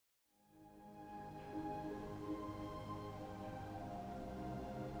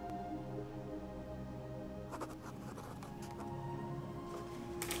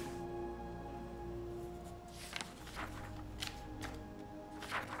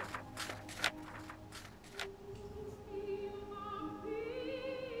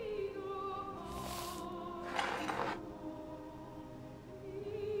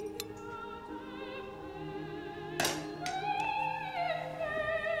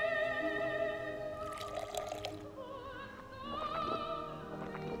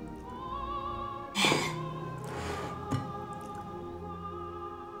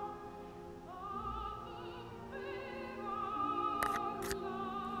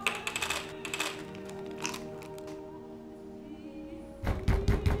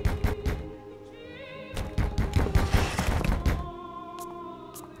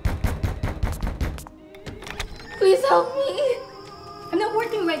please help me. I'm not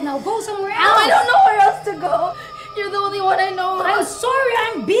working right now. Go somewhere else. No, I don't know where else to go. You're the only one I know. I'm sorry,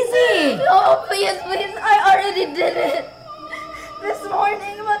 I'm busy. No, please, please. I already did it this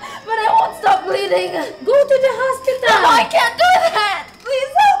morning, but I won't stop bleeding. Go to the hospital. No, I can't do that.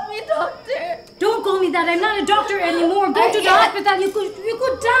 Please help me, doctor. Don't call me that. I'm not a doctor anymore. Go to the hospital. You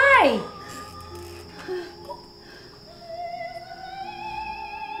could die.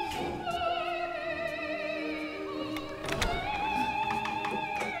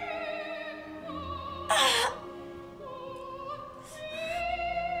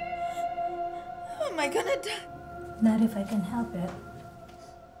 Am I gonna die? Not if I can help it.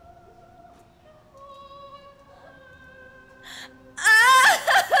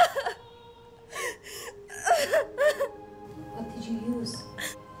 What did you use?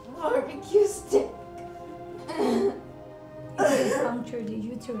 Barbecue stick. It punctured the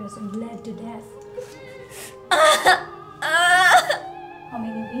uterus and bled to death. How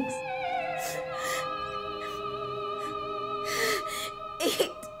many weeks?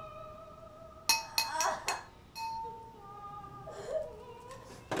 8.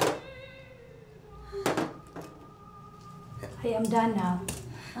 I am done now.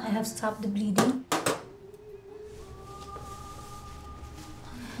 I have stopped the bleeding.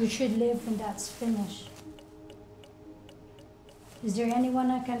 You should live when that's finished. Is there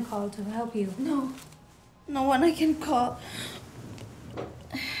anyone I can call to help you? No. No one I can call.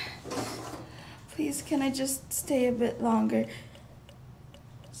 Please, can I just stay a bit longer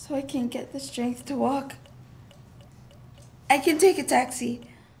so I can get the strength to walk? I can take a taxi.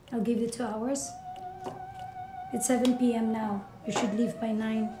 I'll give you 2 hours. It's 7 p.m. now. You should leave by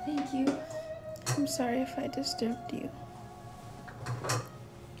 9. Thank you. I'm sorry if I disturbed you.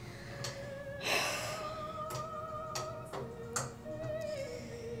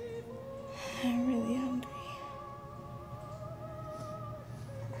 I'm really hungry.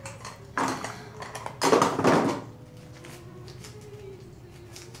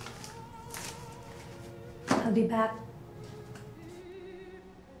 I'll be back.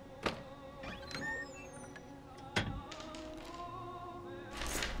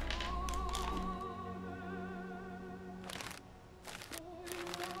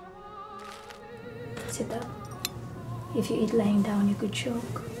 Sit up. If you eat lying down, you could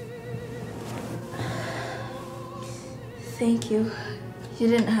choke. Thank you. You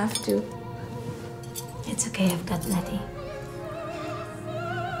didn't have to. It's okay, I've got plenty.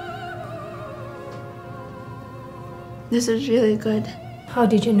 This is really good. How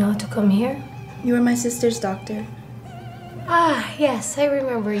did you know to come here? You were my sister's doctor. Ah, yes, I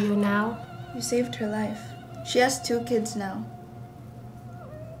remember you now. You saved her life. She has 2 kids now.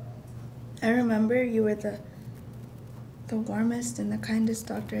 I remember you were the warmest and the kindest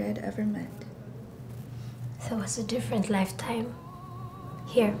doctor I had ever met. That was a different lifetime.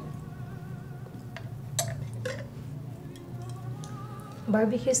 Here.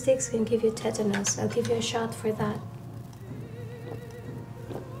 Barbecue sticks can give you tetanus. I'll give you a shot for that.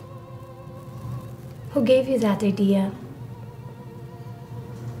 Who gave you that idea?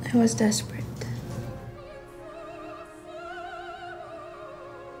 I was desperate.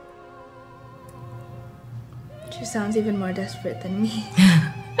 She sounds even more desperate than me.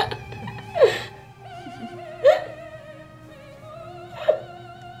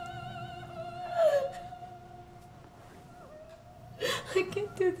 I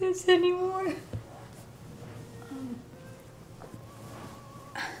can't do this anymore.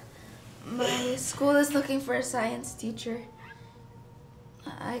 My school is looking for a science teacher.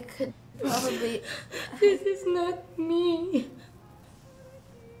 I could probably... This is not me.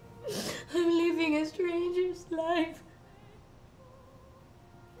 I'm living a stranger's life.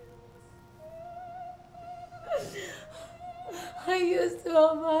 I used to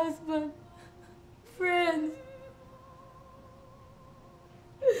have a husband, friends,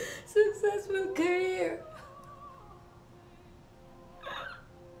 successful career.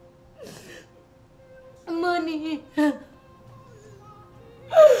 Money. Now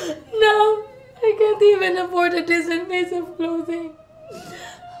I can't even afford a decent piece of clothing.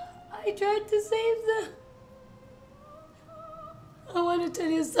 I tried to save them. I want to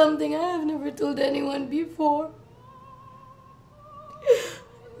tell you something I have never told anyone before.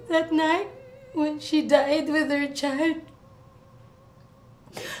 That night, when she died with her child,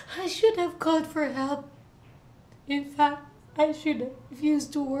 I should have called for help. In fact, I should have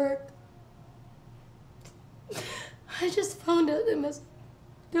refused to work. I just found out that my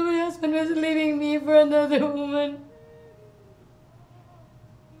husband was leaving me for another woman.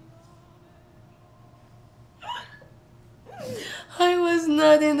 I was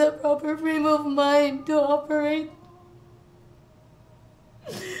not in the proper frame of mind to operate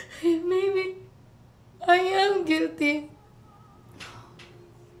Maybe I am guilty.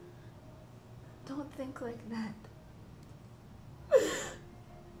 Don't think like that.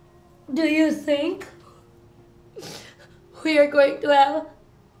 Do you think we are going to have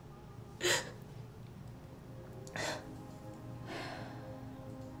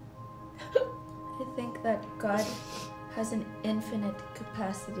I think that God has an infinite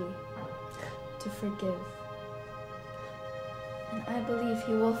capacity to forgive. And I believe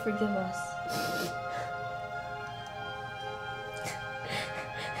He will forgive us.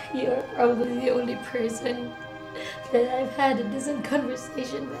 You're probably the only person that I've had a decent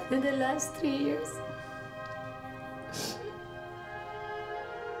conversation with in the last 3 years.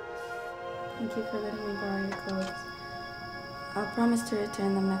 Thank you for letting me borrow your clothes. I'll promise to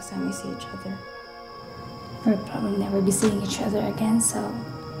return them next time we see each other. We'll probably never be seeing each other again, so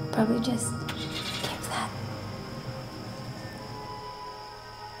probably just